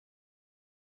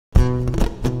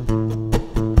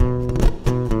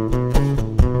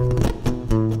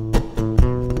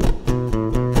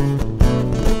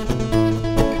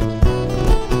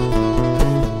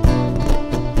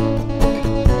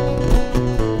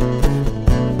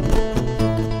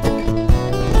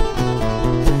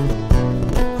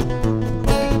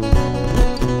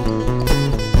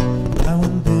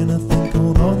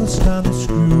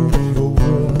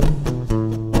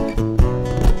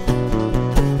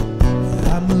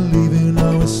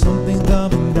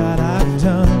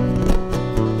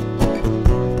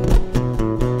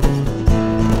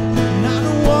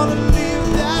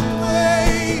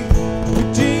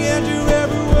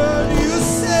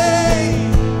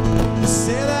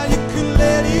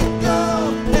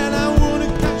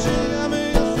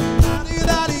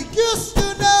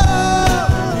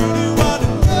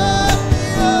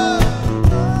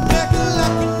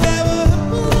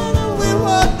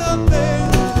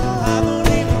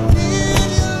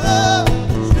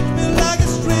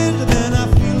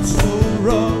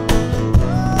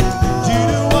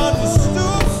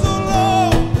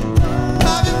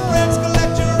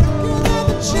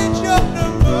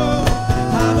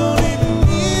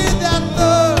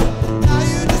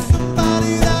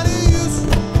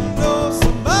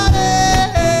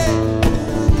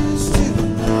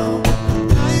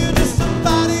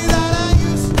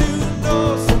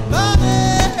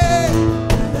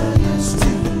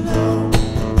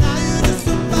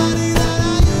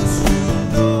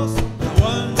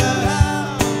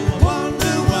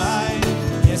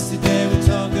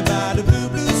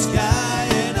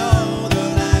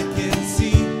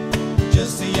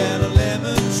just a yellow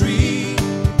lemon tree.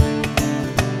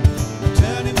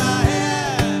 Turning my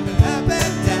head up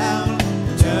and down,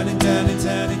 turning, turning,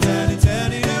 turning, turning,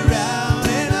 turning around,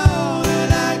 and all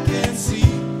that I can see,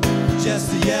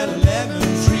 just a yellow lemon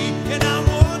tree. And I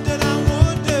wonder, I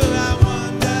wonder, I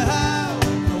wonder how,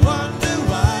 I wonder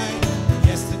why.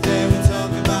 Yesterday we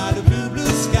talked about a blue, blue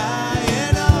sky,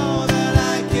 and all that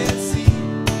I can see,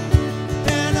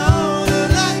 and all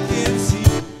that I can see,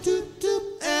 doop, doop,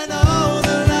 and all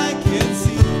that I can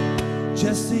see,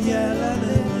 just a yellow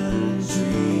lemon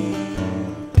tree.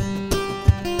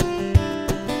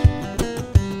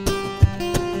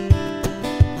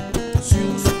 Sur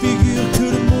ce figure que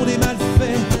le monde est mal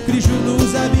fait, que les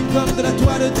journaux abîment comme de la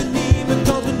toile de Nîmes.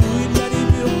 Tant de nous il y a des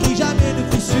murs qui jamais ne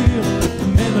fissurent, que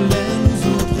même l'air nous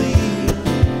ouvrir.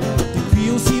 Et puis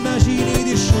on s'imagine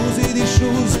des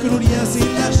choses, que nos liens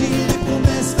s'élargissent, des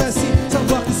promesses faciles, sans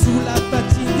voir que sous la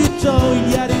patine du temps il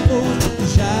y a des roses, des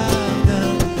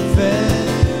jardins verts.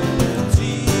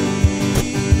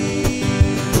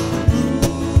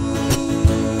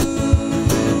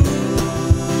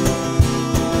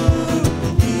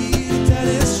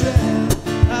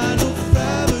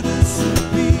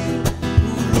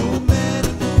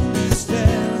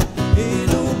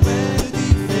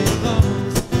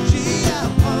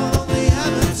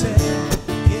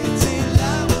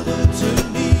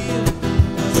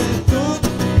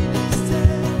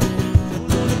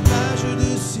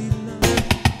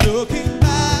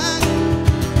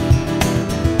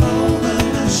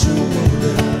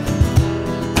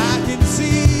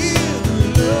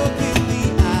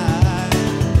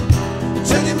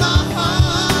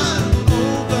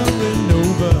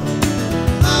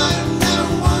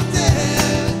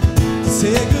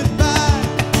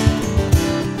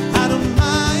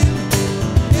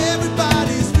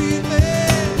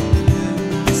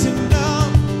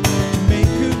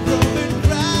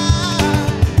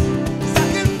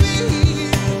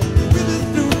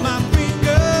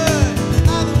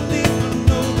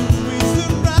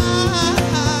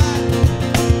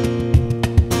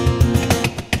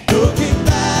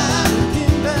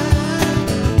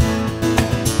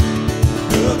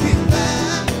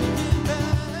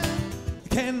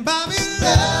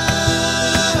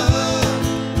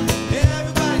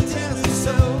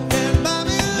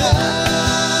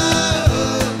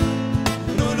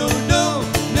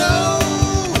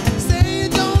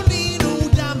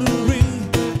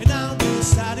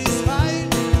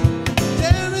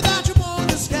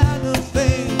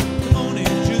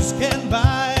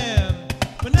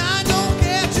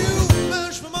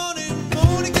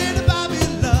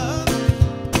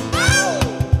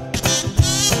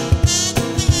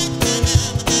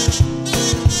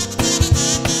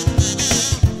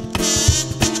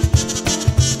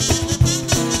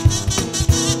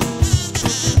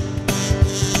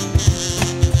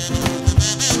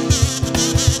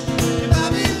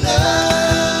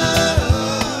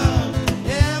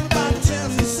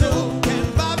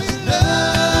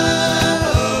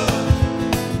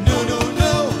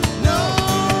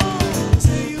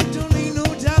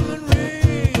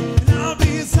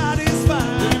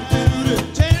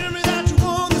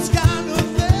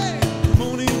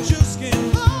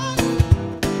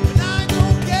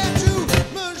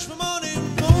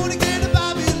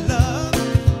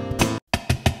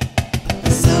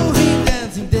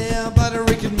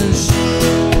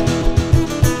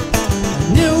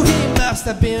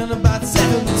 I've been about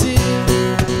 17.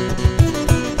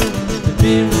 The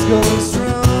beer was going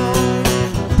strong.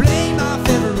 Play my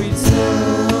favorite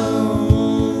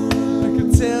song. I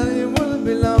could tell it wouldn't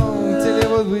belong till it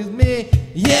was with me.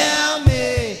 Yeah,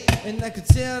 me. And I could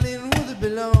tell it wouldn't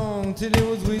belong till it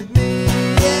was with me.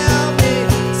 Yeah, me.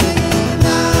 Singing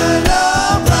I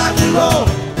love rock and roll.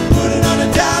 Put it on a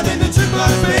dime in the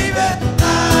jukebox, baby.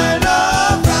 I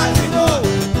love rock and roll.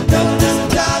 Come listen,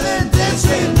 darling, dance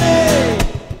with me.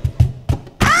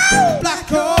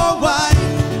 Black or white.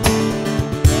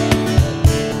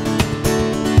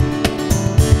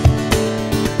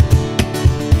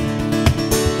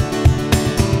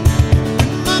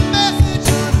 My message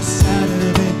on the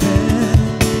Saturday band,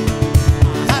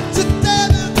 I had to tell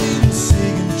them in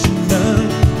singing tune,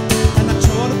 and I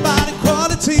taught about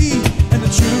equality and the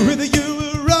truth whether you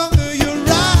were wrong or you're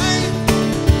right.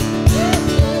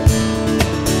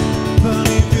 But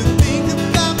if you think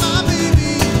about my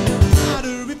baby, no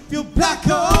matter if you're black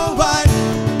or white.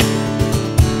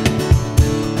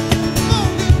 Come on,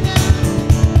 get down.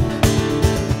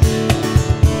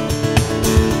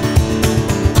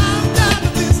 I'm down to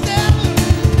this devil.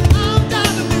 I'm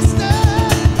down to this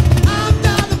stuff. I'm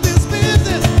down to this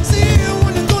business. See you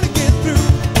when you're gonna get through.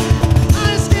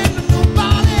 I ain't scared of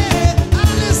nobody. I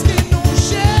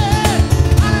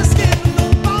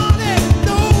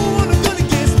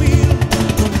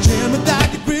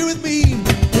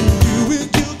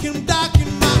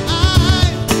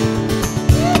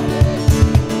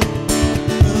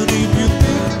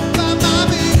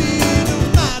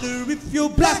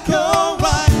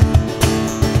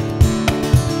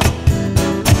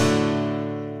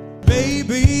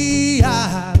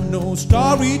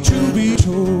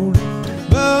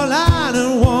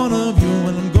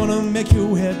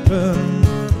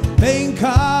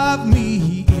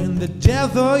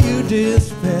death or your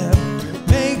despair,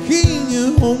 making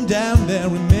your home down there,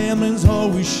 remembrance all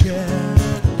we share.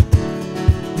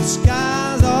 The sky